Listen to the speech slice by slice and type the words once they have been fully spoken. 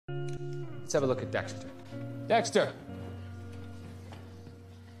Let's have a look at Dexter. Dexter!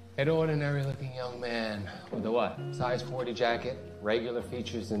 An ordinary-looking young man with a what? Size 40 jacket, regular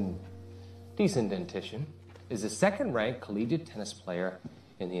features, and decent dentition, is a second-ranked collegiate tennis player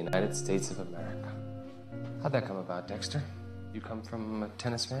in the United States of America. How'd that come about, Dexter? You come from a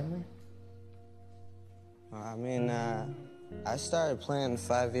tennis family? I started playing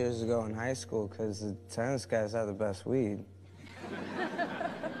 5 years ago in high school because the tennis guys have the best weed.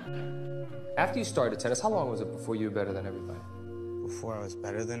 After you started tennis, how long was it before you were better than everybody? Before I was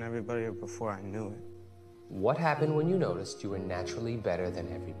better than everybody or before I knew it? What happened when you noticed you were naturally better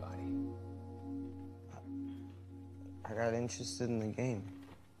than everybody? I got interested in the game.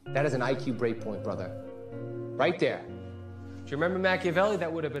 That is an IQ breakpoint, brother. Right there. Do you remember Machiavelli?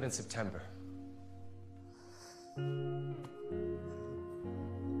 That would have been in September.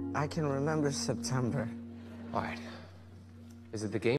 I can remember September. All right. Is it the game?